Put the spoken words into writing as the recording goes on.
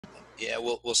Yeah,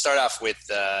 we'll start off with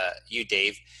you,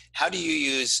 Dave. How do you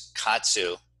use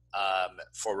KAATSU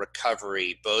for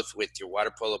recovery, both with your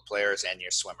water polo players and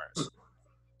your swimmers?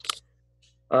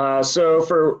 So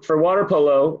for water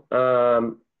polo,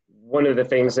 one of the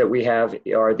things that we have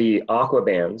are the Aqua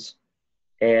Bands.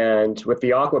 And with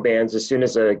the Aqua Bands, as soon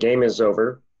as a game is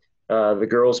over, the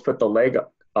girls put the leg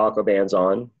Aqua Bands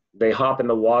on. They hop in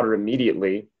the water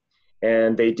immediately,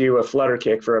 and they do a flutter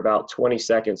kick for about 20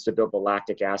 seconds to build the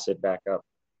lactic acid back up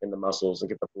in the muscles and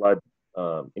get the blood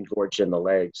engorged in the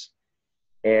legs.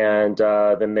 And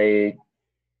then they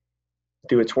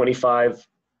do a 25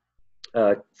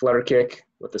 flutter kick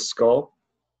with the skull.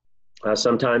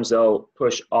 Sometimes they'll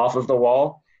push off of the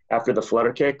wall after the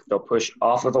flutter kick. They'll push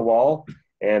off of the wall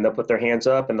and they'll put their hands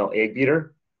up and they'll egg beat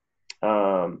her.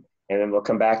 And then they'll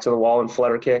come back to the wall and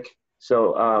flutter kick.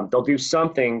 So they'll do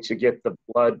something to get the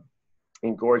blood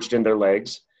engorged in their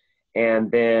legs. And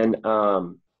then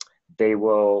they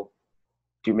will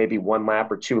do maybe 1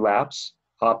 lap or 2 laps,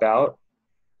 hop out,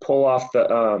 pull off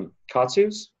the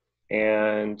KAATSUs,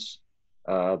 and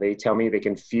they tell me they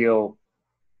can feel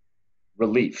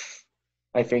relief.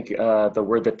 I think the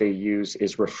word that they use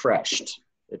is refreshed.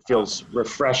 It feels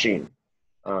refreshing.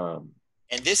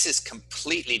 And this is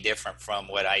completely different from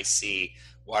what I see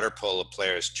water polo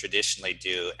players traditionally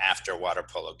do after a water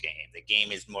polo game. The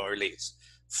game is more or less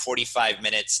 45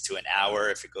 minutes to an hour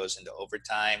if it goes into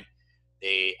overtime.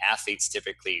 The athletes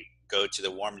typically go to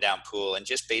the warm down pool and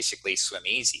just basically swim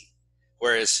easy.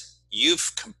 Whereas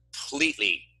you've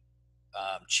completely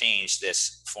changed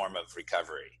this form of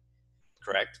recovery,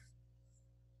 correct?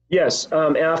 Yes,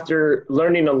 after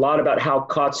learning a lot about how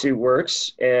KAATSU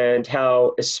works and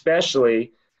how,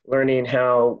 especially learning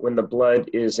how when the blood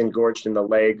is engorged in the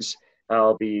legs,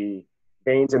 how the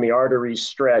veins and the arteries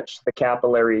stretch, the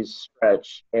capillaries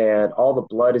stretch, and all the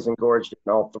blood is engorged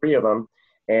in all 3 of them.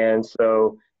 And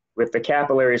so with the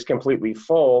capillaries completely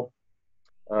full,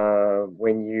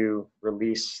 when you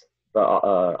release the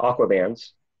Aqua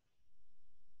Bands,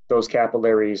 those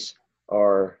capillaries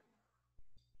are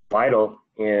vital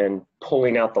in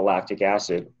pulling out the lactic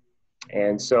acid.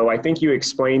 And so I think you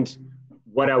explained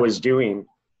what I was doing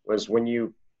was when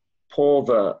you pull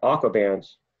the Aqua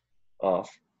Bands off,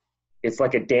 it's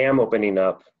like a dam opening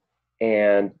up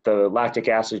and the lactic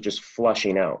acid just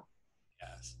flushing out.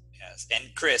 Yes, yes.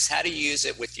 And Chris, how do you use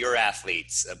it with your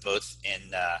athletes, both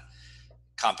in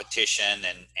competition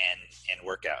and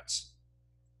workouts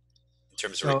in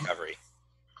terms of recovery?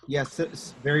 Yes,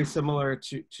 it's very similar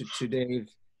to Dave.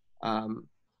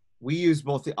 We use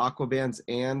both the Aqua Bands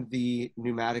and the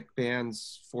pneumatic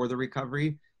bands for the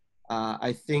recovery.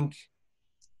 I think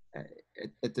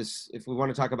at this, if we want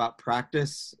to talk about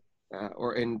practice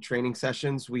or in training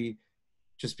sessions,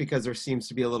 just because there seems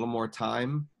to be a little more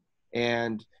time,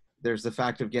 and there's the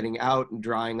fact of getting out and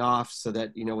drying off, so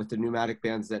that, you know, with the pneumatic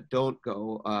bands that don't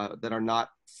go, that are not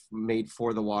made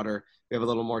for the water, we have a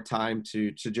little more time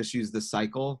to just use the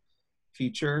cycle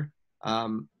feature.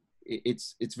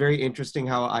 It's very interesting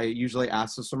how I usually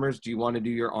ask the swimmers, do you want to do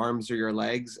your arms or your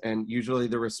legs? And usually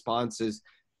the response is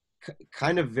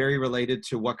kind of very related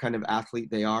to what kind of athlete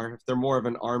they are. If they're more of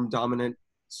an arm dominant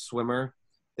swimmer,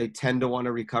 they tend to want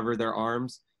to recover their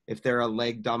arms. If they're a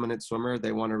leg dominant swimmer,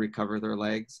 they want to recover their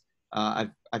legs. I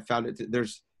found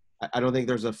I don't think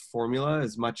there's a formula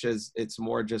as much as it's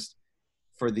more just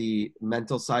for the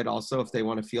mental side also. If they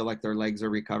want to feel like their legs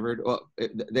are recovered, well,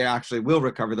 they actually will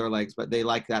recover their legs, but they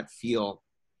like that feel.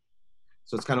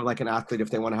 So it's kind of like an athlete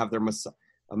if they want to have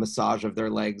a massage of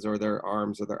their legs or their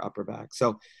arms or their upper back.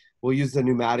 So we'll use the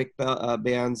pneumatic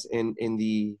bands in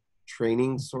the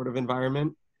training sort of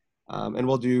environment. And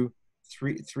we'll do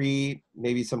three,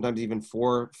 maybe sometimes even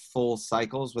 4 full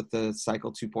cycles with the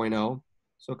Cycle 2.0.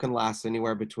 So it can last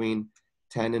anywhere between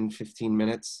 10 and 15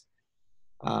 minutes.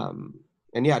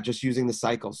 And yeah, just using the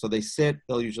cycle. So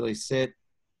they'll usually sit,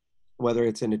 whether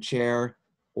it's in a chair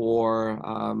or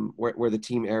where the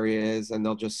team area is, and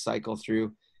they'll just cycle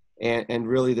through. And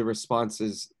really the response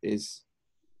is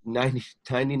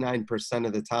 99%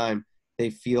 of the time, they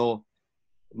feel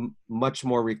much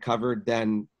more recovered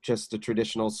than just the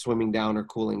traditional swimming down or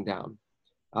cooling down.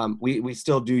 We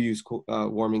still do use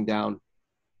warming down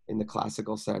in the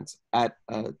classical sense. At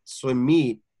a swim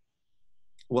meet,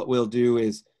 what we'll do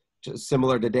is, just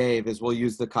similar to Dave, is we'll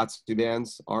use the KAATSU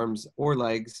bands, arms or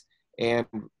legs, and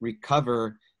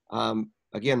recover.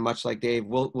 Again, much like Dave,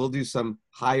 we'll do some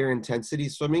higher intensity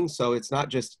swimming. So it's not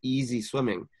just easy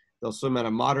swimming. They'll swim at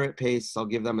a moderate pace. I'll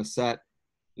give them a set,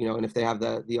 you know, and if they have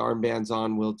the arm bands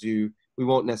on, we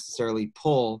won't necessarily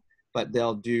pull, but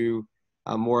they'll do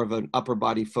more of an upper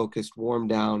body focused warm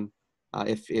down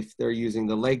If they're using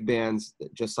the leg bands,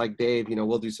 just like Dave,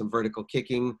 we'll do some vertical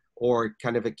kicking or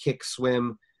kind of a kick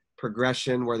swim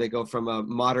progression where they go from a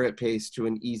moderate pace to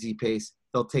an easy pace.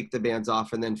 They'll take the bands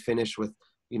off and then finish with,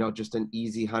 just an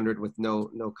easy 100 with no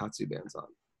KAATSU bands on.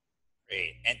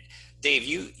 Great. And Dave,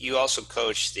 you also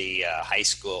coach the high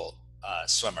school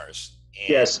swimmers. And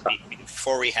Yes.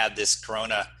 before we had this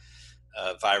corona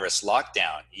virus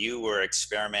lockdown, you were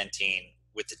experimenting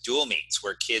with the dual meets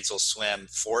where kids will swim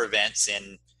 4 events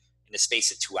in the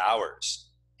space of 2 hours.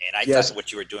 And I Yes. thought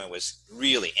what you were doing was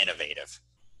really innovative.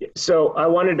 So I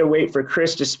wanted to wait for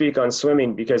Chris to speak on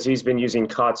swimming because he's been using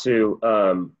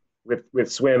KAATSU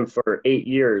with swim for 8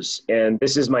 years. And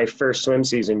this is my first swim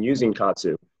season using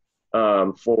KAATSU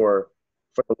for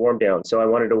the warm down. So I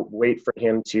wanted to wait for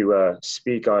him to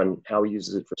speak on how he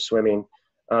uses it for swimming.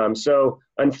 So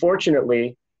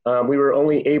unfortunately, we were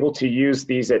only able to use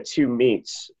these at 2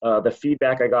 meets. The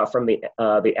feedback I got from the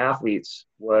athletes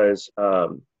was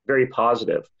very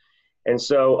positive. And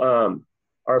so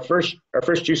our first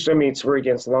 2 swim meets were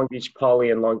against Long Beach Poly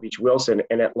and Long Beach Wilson.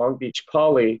 And at Long Beach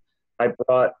Poly, I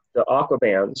brought the Aqua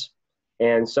Bands,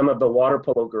 and some of the water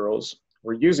polo girls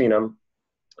were using them.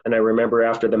 And I remember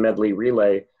after the medley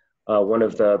relay, one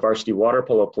of the varsity water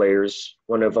polo players,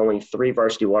 one of only 3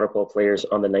 varsity water polo players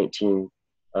on the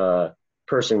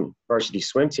 19-person varsity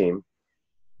swim team,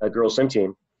 a girls swim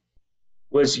team,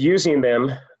 was using them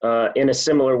in a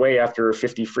similar way after her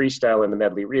 50 freestyle in the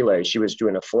medley relay. She was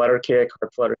doing a flutter kick,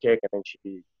 hard flutter kick, and then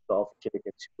she golf kick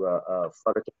into a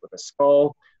flutter kick with a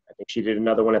skull. I think she did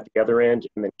another one at the other end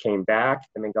and then came back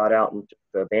and then got out and took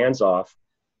the bands off.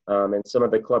 And some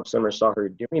of the club swimmers saw her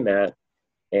doing that.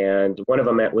 And one of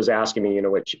them was asking me,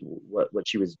 what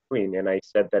she was doing. And I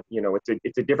said that,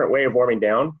 it's a different way of warming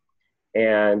down.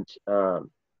 And,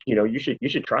 you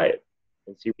should try it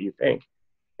and see what you think.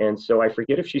 And so I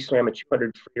forget if she swam a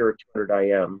 200 free or 200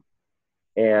 IM.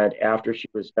 And after she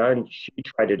was done, she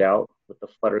tried it out with the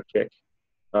flutter kick,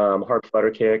 hard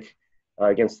flutter kick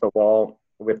against the wall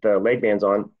with the leg bands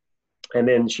on. And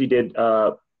then she did,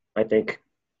 I think,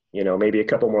 maybe a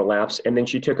couple more laps. And then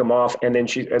she took them off. And then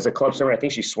she, as a club swimmer, I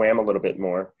think she swam a little bit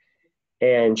more.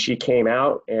 And she came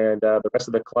out, and the rest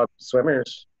of the club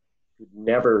swimmers who'd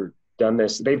never done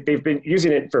this, they've been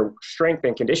using it for strength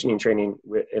and conditioning training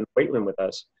in the weight room with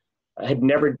us. I had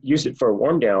never used it for a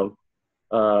warm down.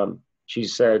 She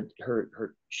said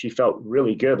she felt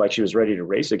really good, like she was ready to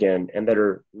race again, and that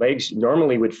her legs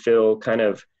normally would feel kind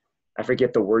of, I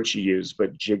forget the word she used,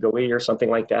 but jiggly or something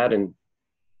like that, and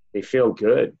they feel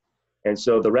good. And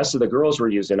so the rest of the girls were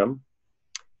using them,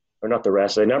 or not the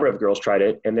rest, a number of girls tried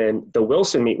it. And then the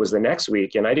Wilson meet was the next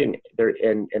week, and and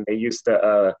they used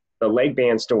the leg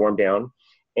bands to warm down.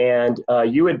 And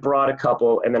you had brought a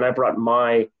couple, and then I brought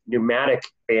my pneumatic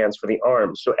bands for the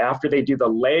arms. So after they do the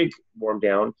leg warm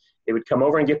down, they would come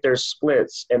over and get their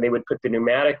splits, and they would put the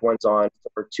pneumatic ones on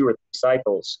for 2 or 3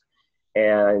 cycles,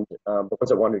 and the ones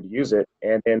that wanted to use it,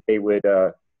 and then they would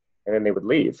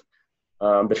leave.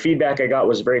 The feedback I got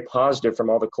was very positive from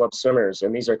all the club swimmers,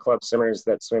 and these are club swimmers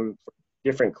that swim for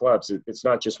different clubs. It's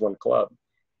not just one club,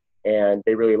 and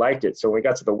they really liked it. So when we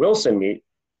got to the Wilson meet,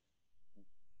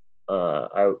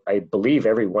 I believe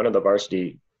every one of the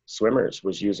varsity swimmers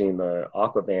was using the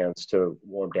Aqua Bands to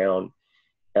warm down,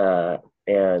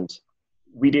 and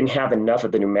we didn't have enough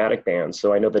of the pneumatic bands.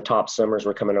 So I know the top swimmers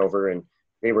were coming over, and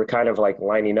they were kind of like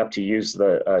lining up to use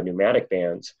the pneumatic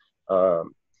bands.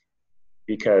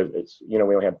 Because it's, we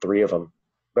only had 3 of them,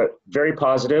 but very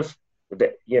positive.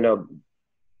 That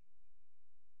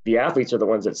the athletes are the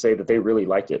ones that say that they really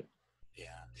liked it. Yeah.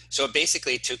 So it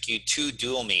basically took you 2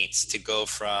 dual meets to go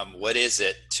from what is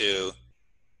it to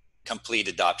complete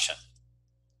adoption.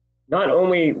 Not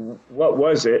only what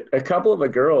was it, a couple of the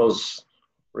girls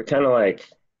were kind of like,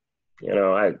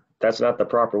 that's not the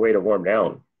proper way to warm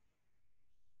down.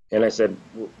 And I said,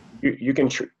 well, you can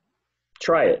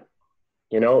try it.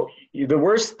 The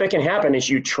worst that can happen is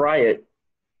you try it,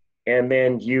 and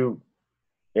then you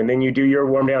do your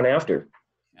warm down after,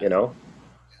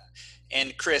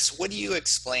 And Chris, what do you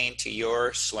explain to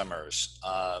your swimmers,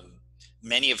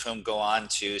 many of whom go on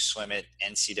to swim at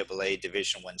NCAA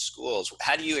Division I schools?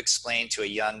 How do you explain to a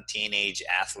young teenage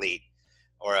athlete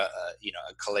or a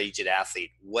collegiate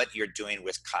athlete what you're doing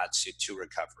with KAATSU to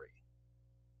recovery?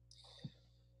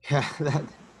 Yeah,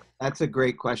 that's a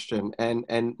great question.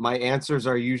 And my answers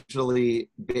are usually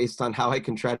based on how I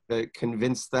can try to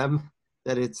convince them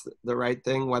that it's the right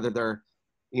thing, whether they're,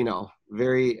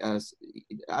 very, I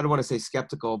don't want to say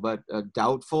skeptical, but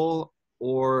doubtful,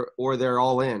 or they're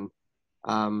all in.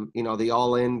 The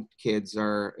all in kids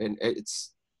are, and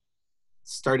it's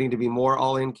starting to be more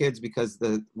all-in kids because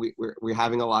we're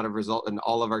having a lot of result, and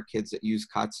all of our kids that use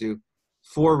KAATSU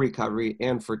for recovery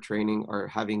and for training are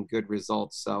having good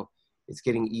results. So it's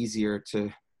getting easier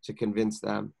to convince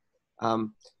them.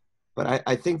 But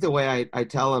I think the way I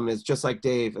tell them is just like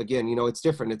Dave, again, you know, it's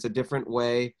different. It's a different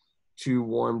way to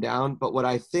warm down. But what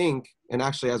I think, and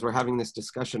actually as we're having this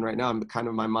discussion right now, I'm kind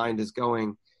of, my mind is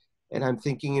going, and I'm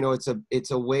thinking, you know,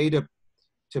 it's a way to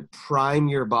prime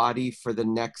your body for the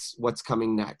next, what's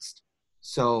coming next.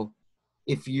 So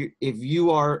if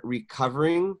you are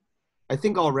recovering, I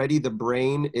think already the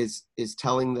brain is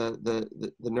telling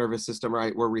the nervous system,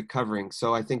 right, we're recovering.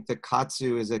 So I think the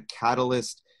KAATSU is a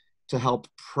catalyst to help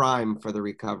prime for the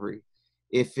recovery.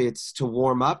 If it's to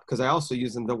warm up, because I also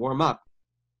use them to warm up,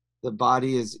 the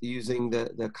body is using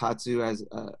the KAATSU as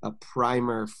a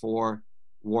primer for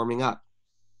warming up.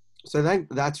 So I think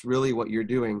that's really what you're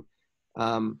doing.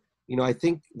 You know, I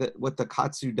think that what the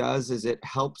KAATSU does is it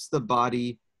helps the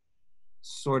body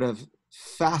sort of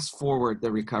fast forward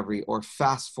the recovery, or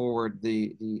fast forward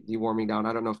the warming down.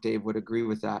 I don't know if Dave would agree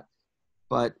with that,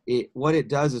 but what it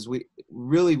does is we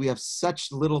have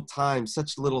such little time,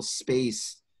 such little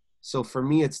space. So for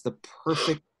me, it's the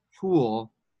perfect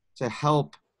tool to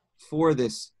help for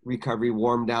this recovery,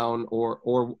 warm down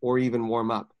or even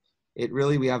warm up. It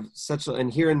really, we have such,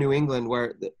 and here in New England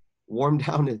where the warm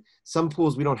down, some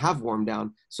pools we don't have warm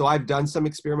down. So I've done some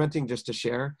experimenting, just to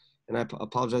share, and I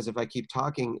apologize if I keep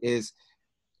talking, is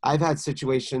I've had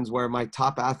situations where my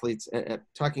top athletes,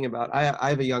 talking about, I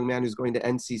have a young man who's going to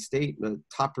NC State, the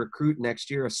top recruit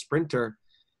next year, a sprinter.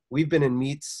 We've been in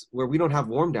meets where we don't have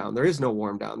warm down. There is no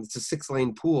warm down. It's a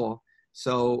 6-lane pool.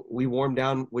 So we warm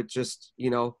down with just,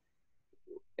 you know,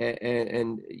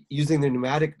 and using the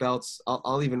pneumatic belts.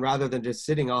 I'll even, rather than just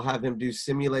sitting, I'll have him do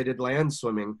simulated land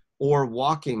swimming or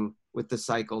walking with the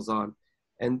cycles on.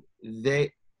 And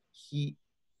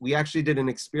we actually did an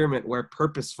experiment where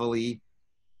purposefully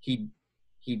he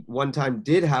one time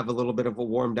did have a little bit of a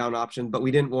warm down option, but we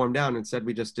didn't warm down. Instead,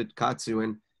 we just did KAATSU,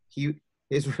 and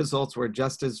his results were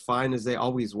just as fine as they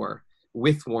always were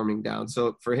with warming down.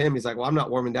 So for him, he's like, well, I'm not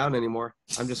warming down anymore.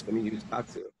 I'm just going to use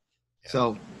KAATSU. Yeah.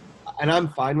 So, and I'm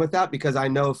fine with that, because I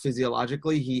know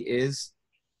physiologically he is,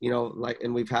 you know, like,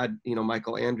 and we've had, you know,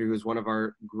 Michael Andrew, who's one of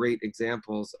our great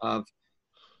examples of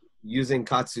using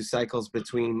KAATSU cycles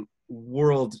between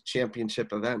world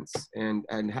championship events and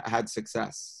had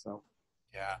success. So,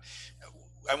 yeah.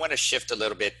 I want to shift a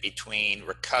little bit between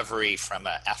recovery from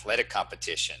an athletic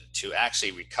competition to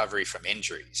actually recovery from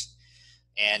injuries.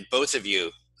 And both of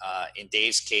you, in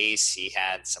Dave's case, he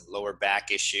had some lower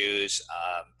back issues.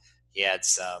 He had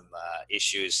some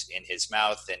issues in his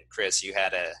mouth. And Chris, you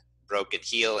had a broken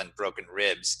heel and broken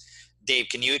ribs. Dave,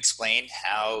 can you explain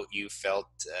how you felt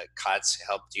KAATSU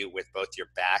helped you with both your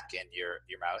back and your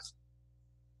mouth?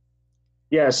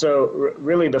 Yeah, so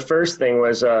really the first thing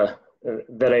was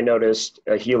that I noticed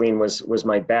healing was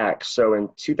my back. So in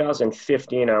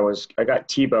 2015, I got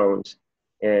T-boned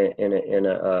I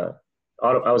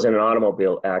was in an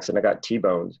automobile accident. I got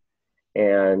T-boned,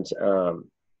 and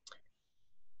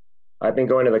I've been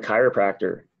going to the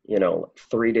chiropractor, you know,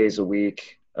 3 days a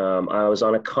week. I was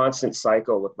on a constant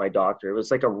cycle with my doctor. It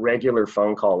was like a regular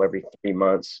phone call every 3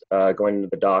 months, going to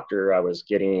the doctor. I was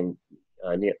getting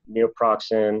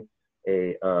neoproxen,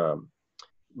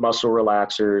 muscle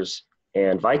relaxers,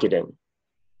 and Vicodin.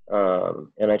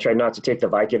 And I tried not to take the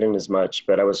Vicodin as much,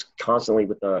 but I was constantly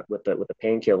with the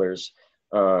painkillers,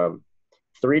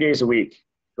 3 days a week,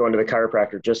 going to the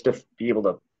chiropractor just to be able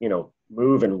to, you know,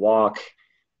 move and walk.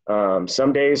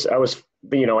 Some days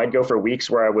I'd go for weeks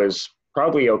where I was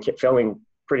probably okay, feeling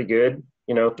pretty good,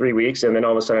 you know, 3 weeks. And then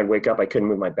all of a sudden I'd wake up, I couldn't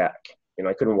move my back. You know,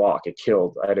 I couldn't walk. It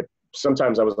killed.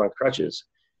 Sometimes I was on crutches.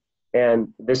 And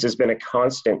this has been a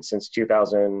constant since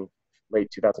late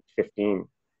 2015.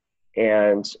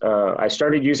 And I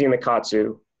started using the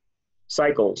KAATSU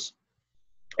cycles,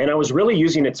 and I was really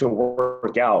using it to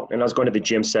work out. And I was going to the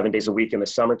gym 7 days a week in the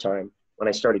summertime when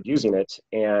I started using it.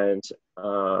 And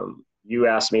you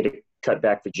asked me to cut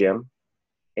back the gym.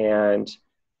 And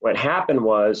what happened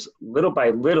was, little by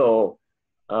little,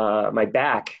 my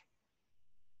back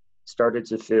started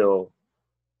to feel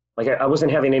like I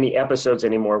wasn't having any episodes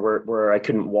anymore where I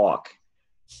couldn't walk.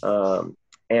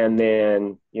 And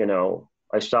then, you know,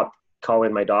 I stopped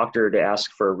calling my doctor to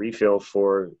ask for a refill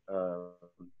for,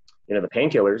 you know, the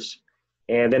painkillers.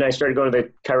 And then I started going to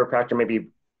the chiropractor maybe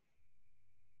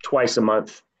twice a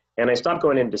month. And I stopped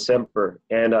going in December.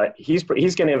 And he's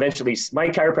going to eventually, my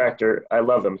chiropractor, I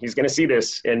love him. He's going to see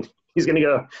this, and he's going to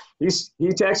go, he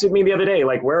texted me the other day,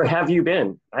 like, where have you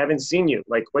been? I haven't seen you.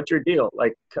 Like, what's your deal?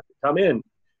 Like, come in.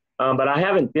 But I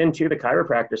haven't been to the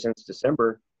chiropractor since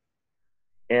December,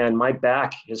 and my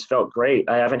back has felt great.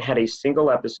 I haven't had a single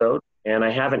episode, and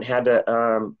I haven't had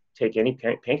to take any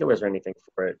painkillers or anything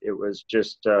for it. It was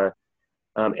just, I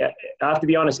have to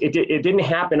be honest, it didn't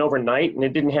happen overnight, and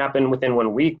it didn't happen within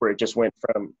 1 week where it just went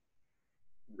from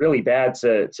really bad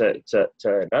to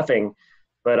nothing.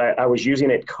 But I was using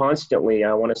it constantly.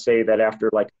 I want to say that after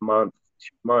like a month, 2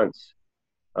 months,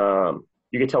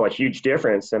 you could tell a huge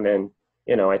difference. And then,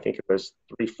 I think it was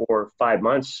 3, 4, 5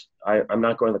 months. I'm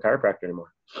not going to the chiropractor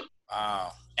anymore.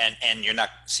 Wow. And you're not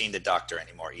seeing the doctor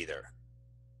anymore either.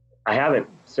 I haven't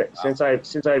since I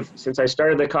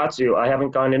started the KAATSU. I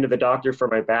haven't gone into the doctor for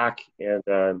my back,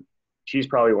 and she's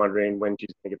probably wondering when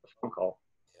she's going to get the phone call.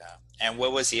 Yeah. And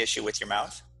what was the issue with your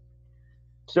mouth?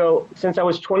 So since I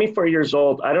was 24 years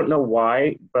old, I don't know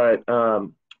why, but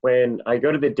when I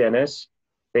go to the dentist,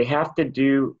 they have to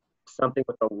do something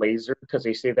with a laser because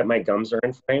they say that my gums are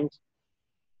inflamed.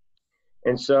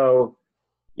 And so,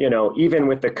 even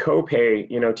with the copay,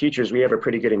 teachers, we have a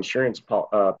pretty good insurance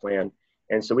plan.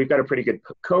 And so we've got a pretty good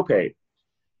copay.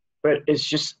 But it's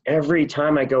just every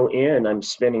time I go in, I'm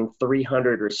spending $300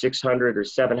 or $600 or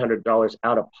 $700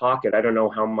 out of pocket. I don't know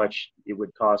how much it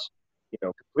would cost,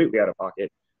 completely out of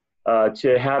pocket,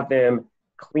 to have them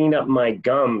clean up my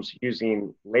gums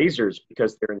using lasers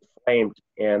because they're inflamed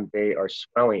and they are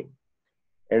swelling.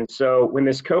 And so when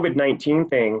this COVID-19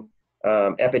 thing,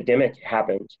 epidemic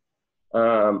happened,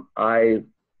 I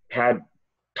had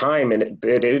time, and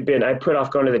it had been, I put off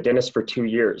going to the dentist for 2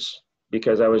 years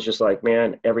because I was just like,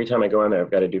 man, every time I go in there, I've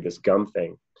got to do this gum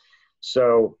thing.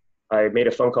 So I made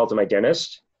a phone call to my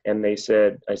dentist, and I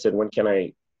said, when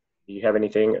do you have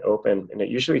anything open? And it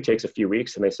usually takes a few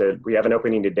weeks. And they said, we have an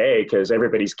opening today because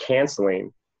everybody's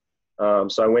canceling. So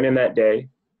I went in that day.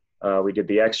 We did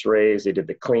the x-rays, they did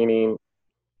the cleaning.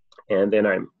 And then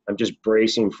I'm just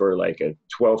bracing for like a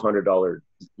 $1,200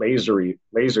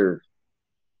 laser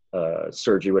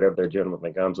surgery, whatever they're doing with my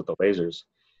gums with the lasers.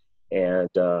 And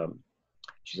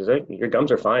she says, hey, your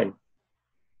gums are fine.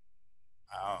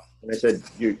 Wow. And I said,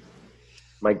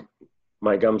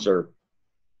 my gums are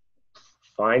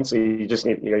fine. So you just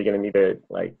need, you're going to need to,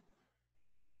 like,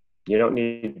 you don't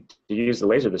need to use the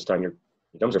laser this time. Your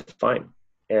gums are fine.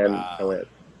 And I went,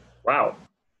 wow.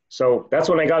 So that's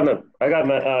when I got in the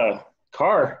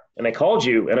car, and I called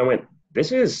you, and I went,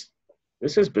 this is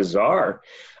bizarre.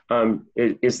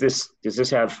 This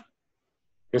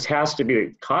has to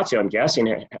be KAATSU, I'm guessing.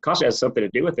 KAATSU has something to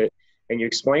do with it. And you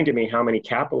explained to me how many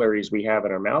capillaries we have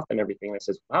in our mouth and everything. And I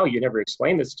says, wow, you never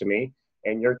explained this to me.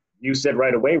 And you said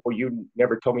right away, well, you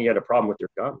never told me you had a problem with your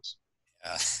gums.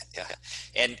 Yeah.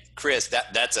 And Chris,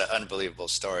 that's an unbelievable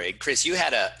story. Chris, you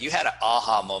had a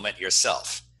aha moment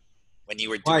yourself when you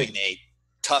were doing a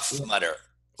Tough Mudder.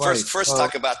 First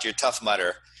talk about your Tough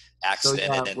Mudder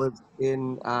accident. So, was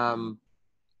in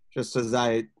just as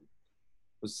I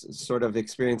was sort of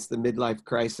experienced the midlife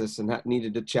crisis and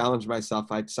needed to challenge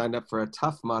myself, I'd signed up for a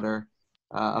Tough Mudder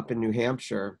up in New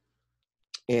Hampshire,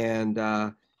 and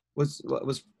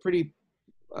was pretty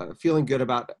feeling good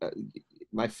about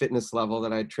my fitness level,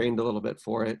 that I'd trained a little bit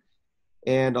for it.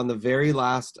 And on the very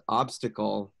last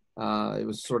obstacle, it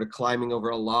was sort of climbing over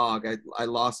a log. I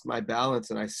lost my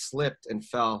balance, and I slipped and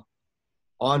fell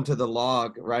onto the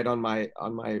log right on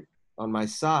my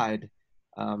side.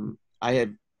 I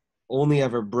had only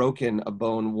ever broken a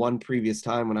bone one previous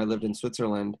time when I lived in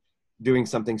Switzerland doing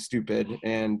something stupid.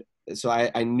 And so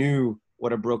I knew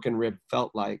what a broken rib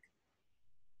felt like.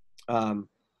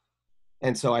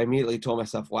 And so I immediately told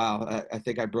myself, wow, I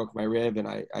think I broke my rib. And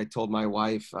I told my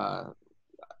wife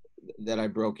that I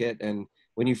broke it. And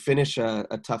when you finish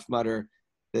a Tough Mudder,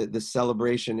 the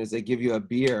celebration is they give you a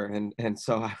beer. And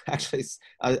so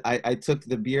I took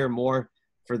the beer more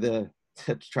to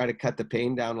try to cut the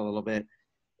pain down a little bit.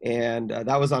 And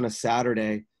that was on a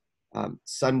Saturday.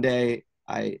 Sunday,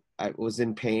 I was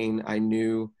in pain, I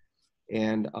knew.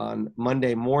 And on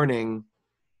Monday morning,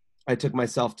 I took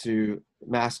myself to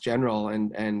Mass General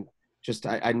and just,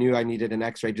 I knew I needed an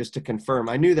x-ray just to confirm.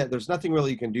 I knew that there's nothing really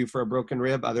you can do for a broken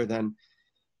rib other than,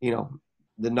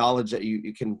 the knowledge that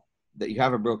you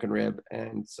have a broken rib.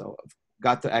 And so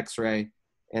got the x-ray,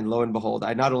 and lo and behold,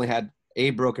 I not only had a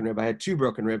broken rib, I had 2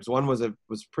 broken ribs. One was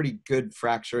pretty good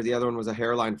fracture. The other one was a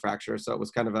hairline fracture. So it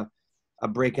was kind of a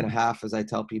break and a half, as I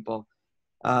tell people.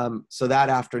 So that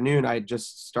afternoon I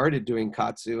just started doing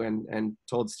KAATSU and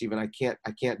told Stephen, I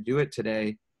can't do it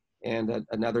today. And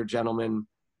another gentleman,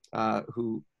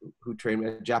 who trained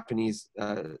a Japanese,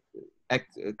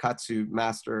 KAATSU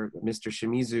master, Mr.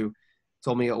 Shimizu,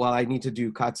 told me, well, I need to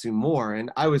do KAATSU more.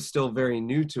 And I was still very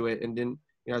new to it and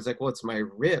I was like, well, it's my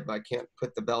rib. I can't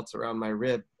put the belts around my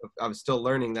rib. I was still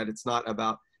learning that it's not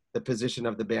about the position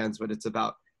of the bands, but it's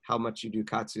about how much you do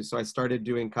KAATSU. So I started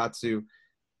doing KAATSU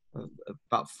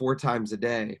about 4 times a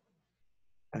day.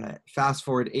 Fast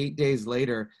forward 8 days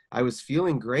later, I was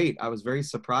feeling great. I was very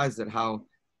surprised at how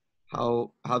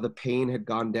the pain had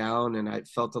gone down, and I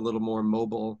felt a little more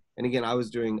mobile. And again, I was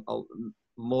doing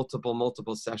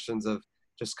multiple sessions of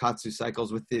just KAATSU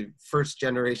cycles with the first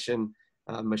generation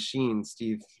machine,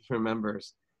 Steve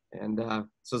remembers. And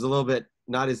so it's a little bit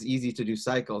not as easy to do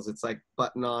cycles. It's like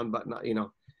button on, button on,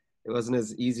 it wasn't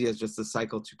as easy as just the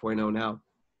Cycle 2.0 now.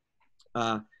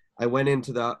 I went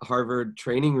into the Harvard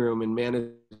training room and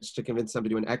managed to convince them to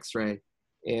do an x-ray.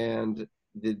 And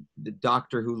the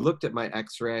doctor who looked at my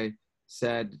x-ray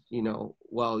said,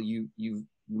 well, you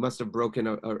must have broken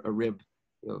a rib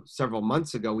several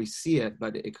months ago. We see it,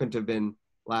 but it couldn't have been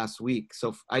last week.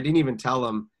 So I didn't even tell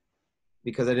him,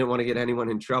 because I didn't want to get anyone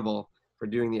in trouble for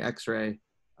doing the x-ray.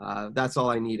 That's all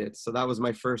I needed. So that was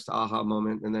my first aha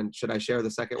moment. And then should I share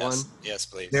the second one? Yes,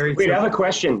 please. Wait, I have a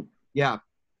question. Yeah.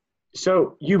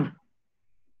 So you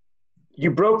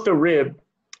broke the rib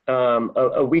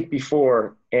a week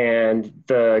before, and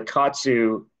the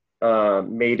KAATSU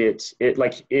made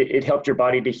it helped your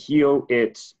body to heal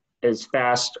it as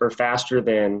fast or faster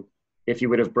than if you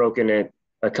would have broken it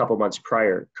a couple months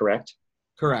prior, correct?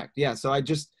 Correct. Yeah. So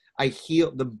I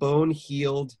healed, the bone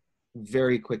healed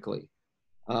very quickly.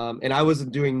 And I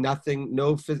wasn't doing nothing,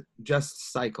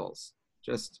 just cycles,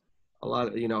 just a lot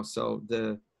of, so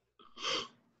the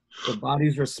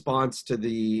body's response to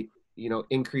the,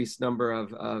 increased number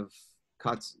of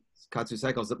KAATSU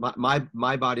cycles,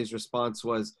 my body's response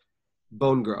was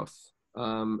bone growth.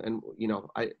 And,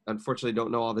 I unfortunately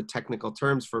don't know all the technical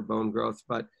terms for bone growth,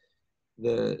 but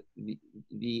the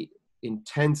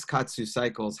intense KAATSU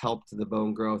cycles helped the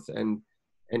bone growth, and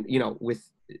with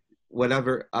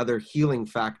whatever other healing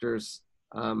factors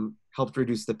helped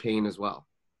reduce the pain as well.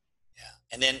 Yeah,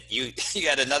 and then you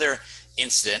had another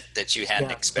incident that you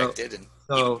hadn't expected,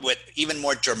 with even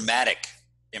more dramatic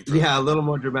improvement. Yeah, a little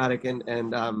more dramatic,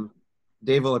 and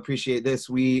Dave will appreciate this.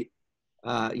 We,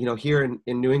 here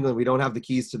in New England, we don't have the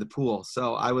keys to the pool,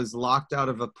 so I was locked out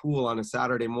of a pool on a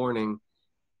Saturday morning,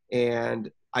 and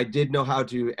I did know how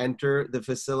to enter the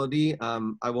facility.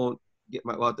 I won't get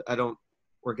I don't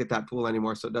work at that pool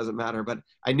anymore, so it doesn't matter, but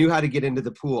I knew how to get into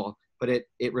the pool, but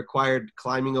it required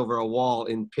climbing over a wall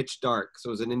in pitch dark. So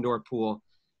it was an indoor pool.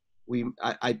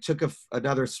 I took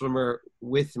another swimmer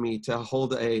with me to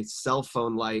hold a cell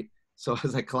phone light. So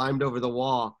as I climbed over the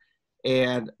wall,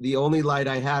 and the only light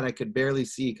I had, I could barely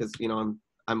see, because,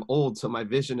 I'm old, so my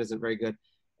vision isn't very good.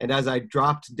 And as I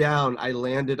dropped down, I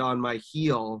landed on my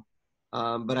heel,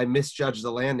 but I misjudged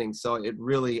the landing. So it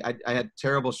really, I had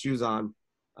terrible shoes on.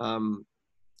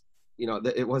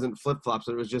 It wasn't flip-flops,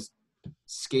 it was just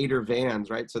skater Vans,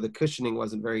 right? So the cushioning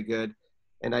wasn't very good.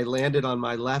 And I landed on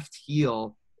my left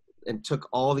heel and took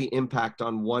all the impact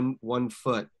on one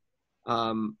foot.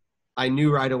 I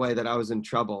knew right away that I was in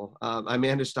trouble. I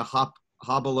managed to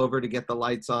hobble over to get the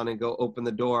lights on and go open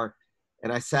the door.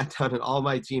 And I sat down, and all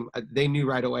my team, they knew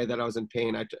right away that I was in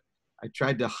pain. I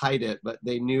tried to hide it, but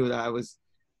they knew that I was,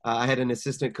 I had an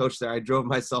assistant coach there. I drove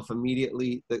myself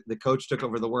immediately. The coach took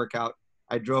over the workout.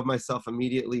 I drove myself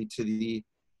immediately to the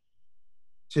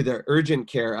urgent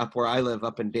care up where I live,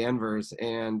 up in Danvers.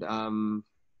 And,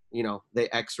 they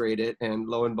x-rayed it, and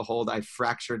lo and behold, I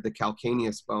fractured the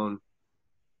calcaneus bone,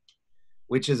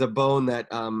 which is a bone that,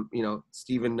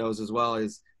 Stephen knows as well,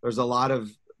 is there's a lot of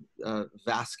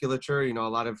vasculature, a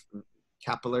lot of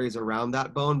capillaries around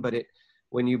that bone, but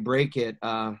when you break it,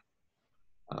 the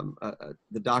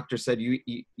doctor said you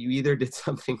either did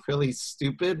something really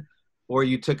stupid or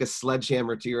you took a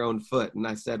sledgehammer to your own foot. And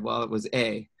I said, well, it was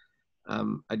I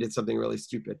did something really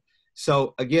stupid.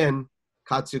 So again,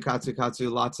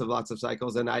 KAATSU, lots of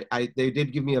cycles. And they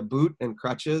did give me a boot and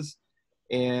crutches,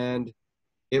 and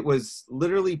it was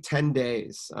literally 10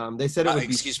 days. They said it would be—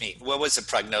 Excuse me, what was the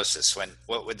prognosis?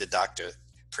 What would the doctor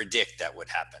predict that would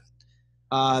happen?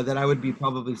 That I would be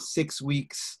probably 6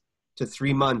 weeks to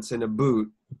 3 months in a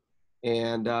boot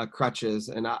and crutches.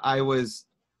 And I was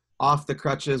off the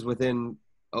crutches within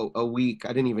a week. I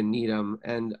didn't even need them.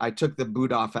 And I took the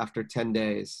boot off after 10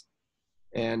 days.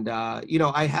 And,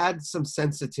 I had some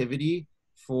sensitivity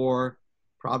for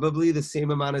probably the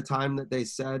same amount of time that they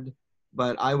said,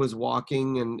 but I was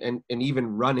walking and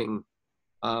even running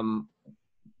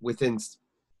within,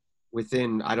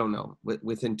 I don't know,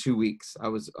 within 2 weeks. I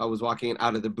was walking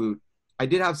out of the boot. I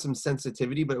did have some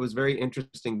sensitivity, but it was very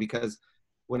interesting because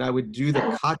when I would do the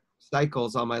KAATSU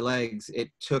cycles on my legs, it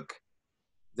took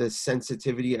the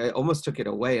sensitivity, I almost took it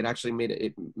away. It actually made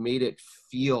it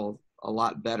feel a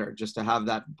lot better just to have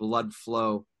that blood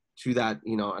flow to that,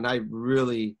 and I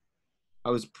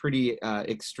was pretty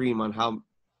extreme on how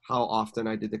often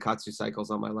I did the KAATSU cycles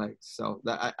on my legs. So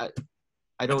that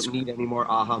I don't need any more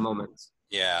aha moments.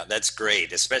 Yeah, that's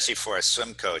great, especially for a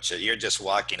swim coach. You're just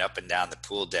walking up and down the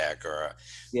pool deck, or a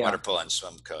water polo and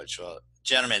swim coach. Well,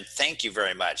 gentlemen, thank you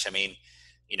very much. I mean,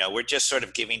 we're just sort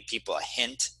of giving people a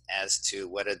hint as to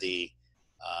what are the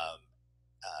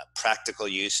practical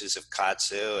uses of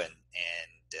KAATSU, and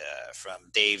from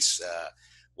Dave's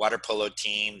water polo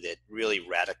team that really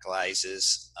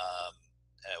radicalizes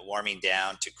warming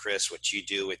down, to Chris, what you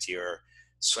do with your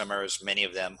swimmers, many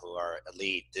of them who are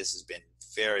elite. This has been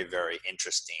very, very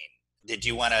interesting. Did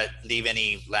you want to leave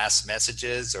any last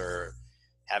messages or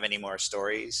have any more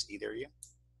stories, either of you?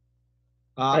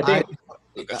 I'll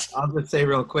just say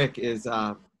real quick is,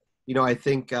 I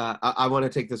think I want to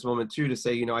take this moment too to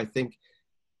say, I think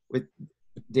with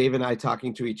Dave and I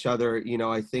talking to each other,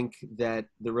 I think that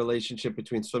the relationship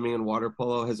between swimming and water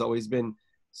polo has always been,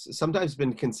 sometimes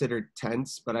been considered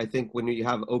tense, but I think when you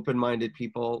have open-minded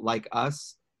people like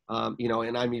us,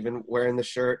 and I'm even wearing the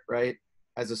shirt, right?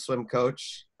 As a swim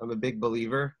coach, I'm a big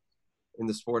believer in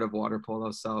the sport of water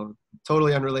polo. So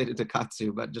totally unrelated to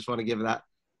KAATSU, but just want to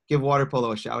give water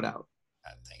polo a shout out.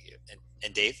 Thank you.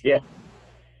 And Dave? Yeah.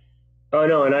 Oh,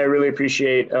 no. And I really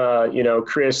appreciate,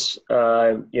 Chris,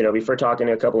 before talking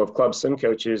to a couple of club swim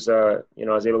coaches, I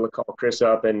was able to call Chris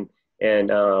up and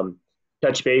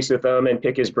touch base with him and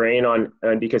pick his brain on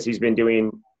because he's been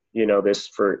doing, this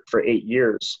for 8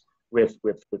 years with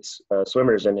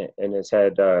swimmers and has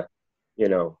had,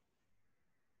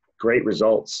 great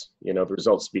results. The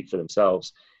results speak for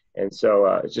themselves. And so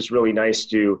it's just really nice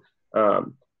to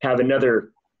have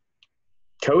another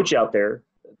coach out there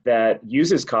that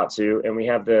uses KAATSU, and we've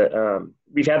had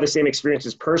the same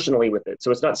experiences personally with it.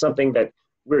 So it's not something that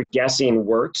we're guessing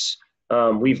works.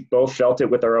 We've both felt it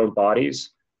with our own bodies.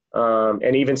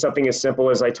 And even something as simple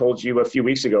as I told you a few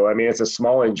weeks ago, I mean, it's a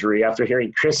small injury. After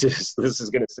hearing Chris's, this is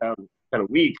going to sound kind of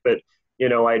weak, but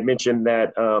I had mentioned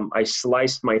that I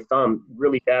sliced my thumb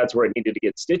really bad to where it needed to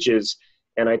get stitches.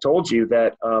 And I told you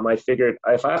that I figured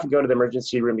if I have to go to the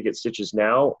emergency room to get stitches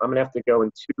now, I'm going to have to go in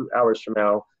 2 hours from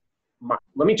now.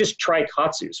 Let me just try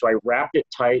KAATSU. So I wrapped it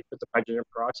tight, put the hydrogen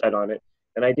peroxide on it,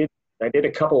 and I did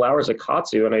a couple hours of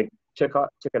KAATSU, and I took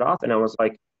it off, and I was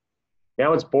like,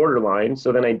 now it's borderline.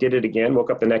 So then I did it again,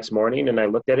 woke up the next morning, and I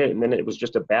looked at it, and then it was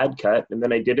just a bad cut. And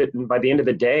then I did it, and by the end of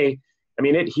the day, I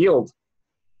mean, it healed.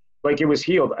 Like, it was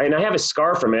healed. And I have a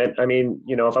scar from it. I mean,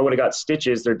 if I would have got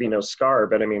stitches, there'd be no scar.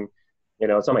 But I mean,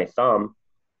 it's on my thumb.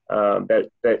 That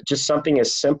just something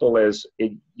as simple as,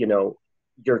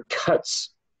 your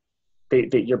cuts,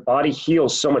 that your body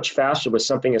heals so much faster with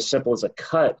something as simple as a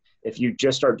cut if you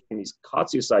just start doing these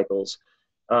KAATSU cycles.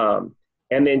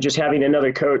 And then just having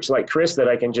another coach like Chris that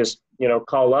I can just,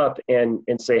 call up and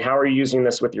say, how are you using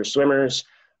this with your swimmers?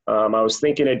 I was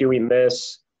thinking of doing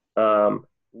this.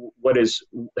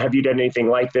 Have you done anything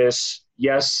like this?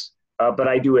 Yes, but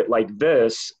I do it like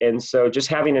this. And so just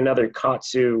having another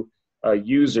KAATSU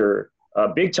user, a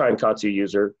big time KAATSU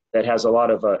user that has a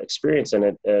lot of experience in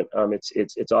it,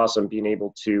 it's awesome being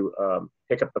able to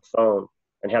pick up the phone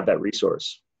and have that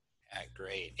resource. Yeah,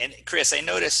 great. And Chris, I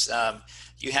noticed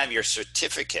you have your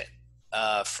certificate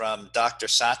from Dr.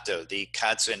 Sato, the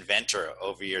KAATSU inventor,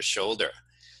 over your shoulder.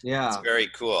 Yeah. It's very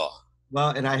cool. Well,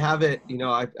 and I have it,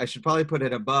 I should probably put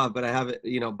it above, but I have it,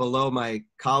 below my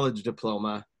college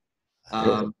diploma.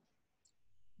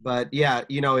 But yeah,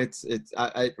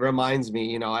 it reminds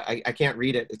me, I can't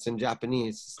read it. It's in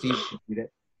Japanese. Steve can read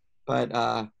it.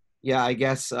 But yeah, I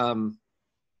guess,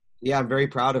 yeah, I'm very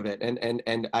proud of it.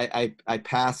 And I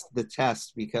passed the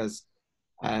test because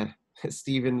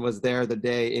Steven was there the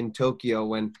day in Tokyo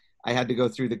when I had to go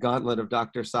through the gauntlet of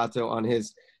Dr. Sato on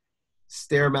his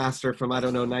Stairmaster from,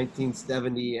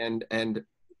 1970. And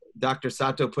Dr.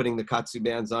 Sato putting the KAATSU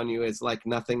bands on you is like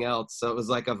nothing else. So it was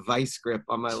like a vice grip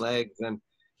on my legs. And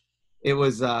it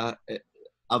was, I'll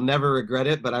never regret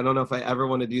it, but I don't know if I ever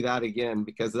want to do that again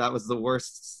because that was the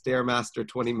worst Stairmaster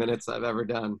 20 minutes I've ever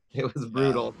done. It was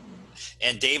brutal.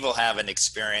 And Dave will have an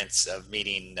experience of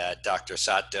meeting Dr.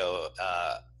 Sato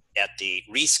at the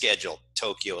rescheduled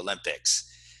Tokyo Olympics.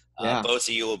 Yeah. Both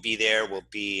of you will be there. We'll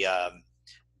be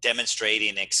demonstrating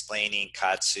and explaining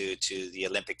KAATSU to the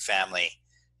Olympic family.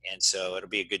 And so it'll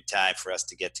be a good time for us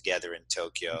to get together in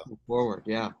Tokyo. Looking forward,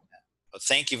 yeah. Well,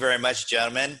 thank you very much,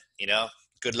 gentlemen.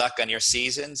 Good luck on your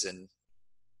seasons and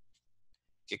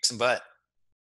kick some butt.